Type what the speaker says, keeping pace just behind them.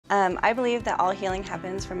I believe that all healing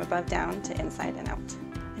happens from above down to inside and out.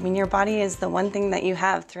 I mean, your body is the one thing that you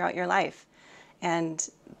have throughout your life. And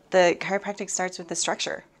the chiropractic starts with the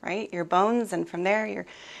structure, right? Your bones, and from there,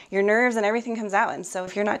 your nerves and everything comes out. And so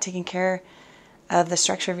if you're not taking care of the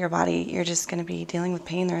structure of your body, you're just going to be dealing with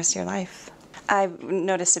pain the rest of your life. I've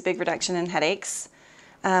noticed a big reduction in headaches.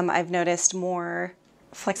 I've noticed more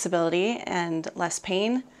flexibility and less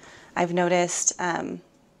pain. I've noticed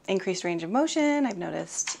increased range of motion. I've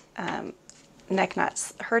noticed neck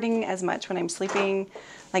not hurting as much when I'm sleeping.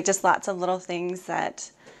 Like just lots of little things that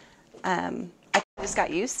I just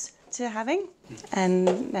got used to having,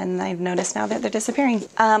 and I've noticed now that they're disappearing.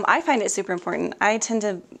 I find it super important. I tend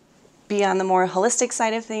to be on the more holistic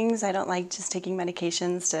side of things. I don't like just taking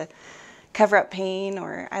medications to cover up pain,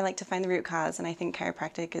 or I like to find the root cause, and I think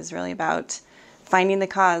chiropractic is really about finding the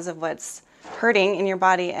cause of what's hurting in your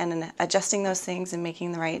body and adjusting those things and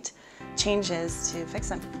making the right changes to fix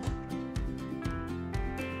them.